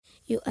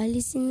You are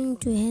listening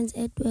to Hands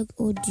at Work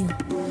Audio.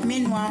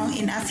 Meanwhile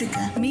in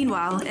Africa.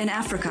 Meanwhile in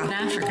Africa. In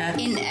Africa.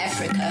 In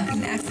Africa.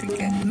 In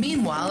Africa.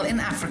 Meanwhile in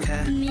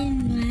Africa.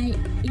 Meanwhile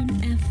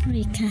in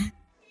Africa.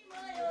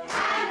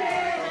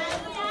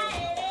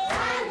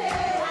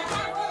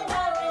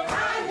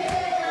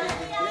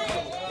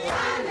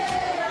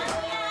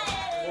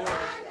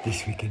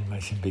 This week in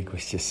Mozambique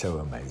was just so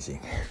amazing.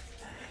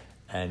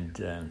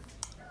 And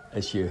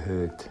as you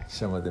heard,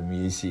 some of the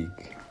music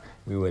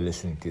we were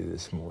listening to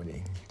this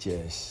morning,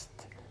 just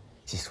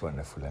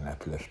wonderful and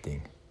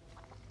uplifting.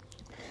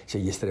 So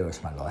yesterday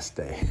was my last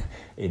day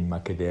in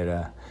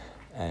Macadera,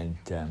 and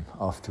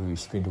after we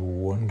spent a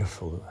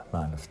wonderful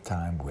amount of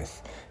time with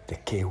the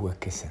care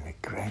workers and the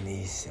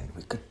grannies, and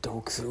we could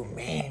talk through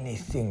many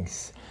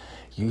things,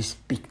 use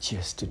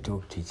pictures to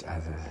talk to each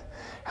other,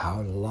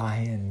 how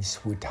lions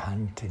would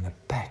hunt in a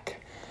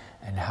pack,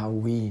 and how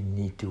we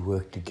need to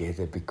work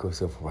together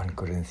because of 1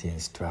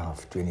 Corinthians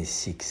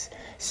 12:26,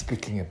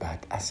 speaking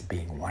about us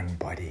being one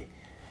body.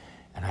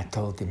 And I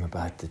told them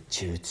about the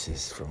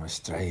churches from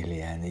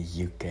Australia and the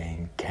UK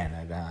and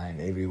Canada and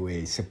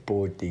everywhere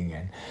supporting,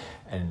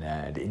 and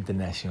the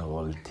international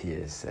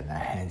volunteers and our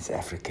Hands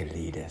Africa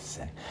leaders,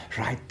 and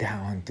right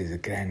down to the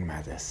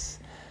grandmothers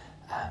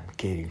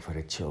caring for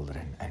the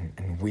children.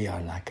 And we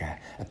are like a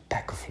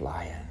pack of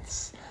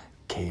lions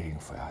caring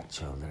for our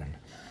children.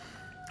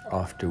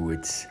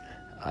 Afterwards,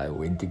 I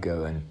went to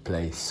go and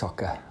play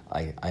soccer.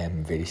 I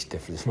am very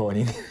stiff this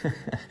morning.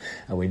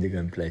 I went to go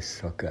and play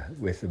soccer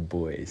with the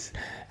boys,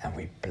 and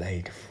we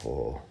played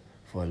for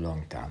a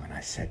long time, and I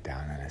sat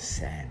down on the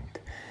sand,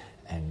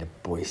 and the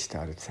boys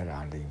started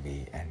surrounding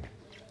me, and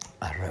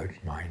I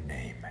wrote my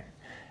name,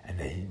 and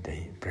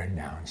they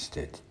pronounced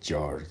it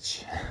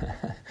George.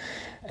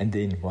 And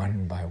then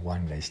one by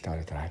one they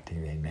started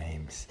writing their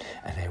names,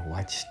 and they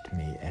watched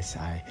me as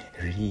I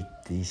read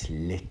these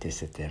letters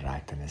that they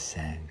write on the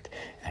sand,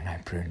 and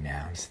I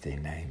pronounced their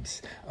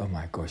names. Oh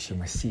my gosh, you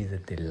must see the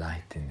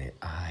delight in their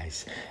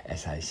eyes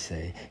as I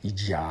say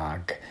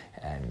Jag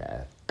and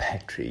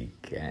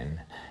Patrick and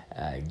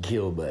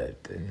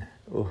Gilbert, and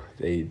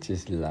they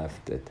just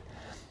loved it.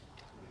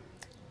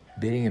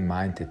 Bearing in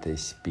mind that they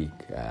speak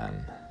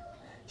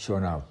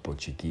Shona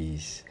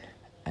Portuguese,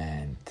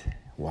 and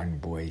one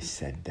boy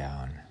sat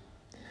down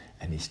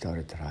and he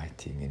started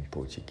writing in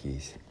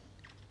Portuguese,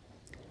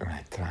 and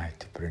I tried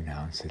to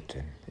pronounce it,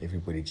 and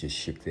everybody just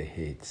shook their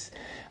heads.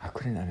 I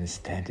couldn't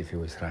understand if he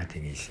was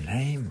writing his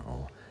name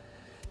or...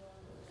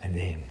 And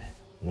then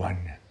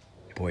one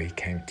boy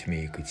came to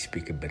me who could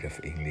speak a bit of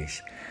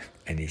English,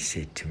 and he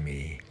said to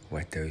me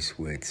what those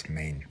words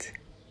meant.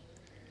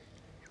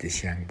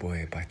 This young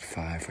boy, about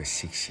 5 or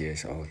 6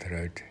 years old,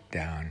 wrote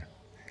down,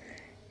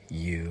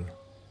 "You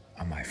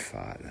are my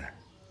father."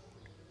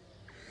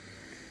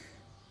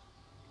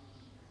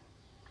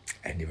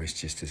 And it was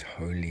just this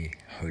holy,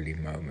 holy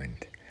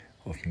moment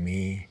of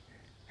me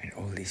and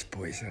all these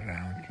boys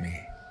around me.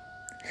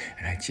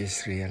 And I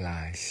just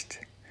realized,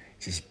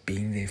 just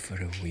being there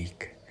for a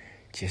week,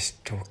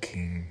 just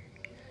talking,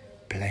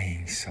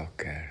 playing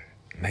soccer,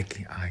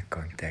 making eye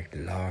contact,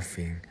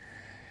 laughing,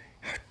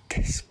 how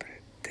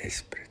desperate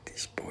these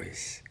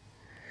boys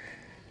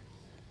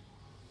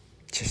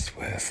just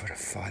were for a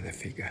father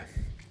figure,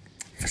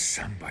 for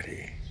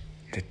somebody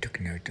that took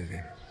note of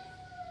them.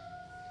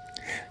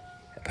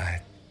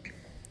 About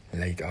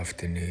late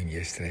afternoon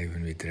yesterday,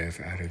 when we drove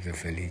out of the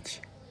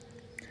village,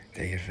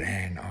 they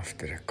ran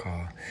after a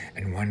car,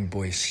 and one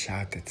boy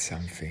shouted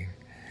something,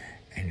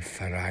 and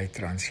Farai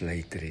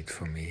translated it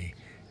for me,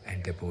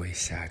 and the boy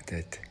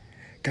shouted,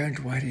 "Don't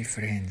worry,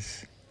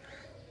 friends,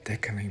 they're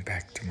coming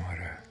back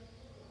tomorrow."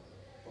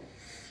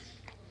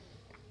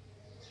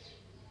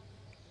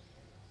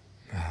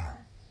 Well,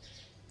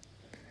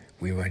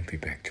 we won't be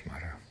back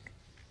tomorrow.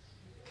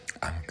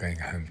 I'm going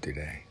home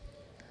today.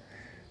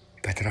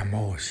 But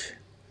Ramos,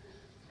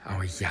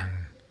 our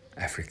young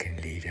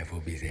African leader,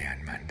 will be there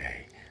on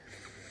Monday.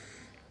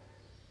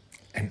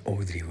 And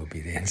Audrey will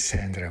be there, and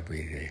Sandra will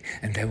be there.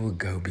 And they will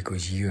go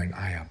because you and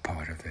I are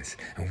part of this,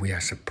 and we are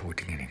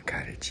supporting and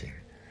encouraging.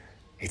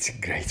 It's a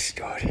great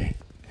story.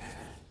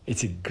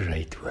 It's a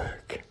great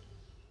work.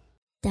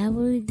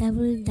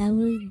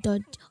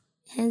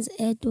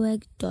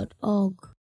 www.handsatwork.org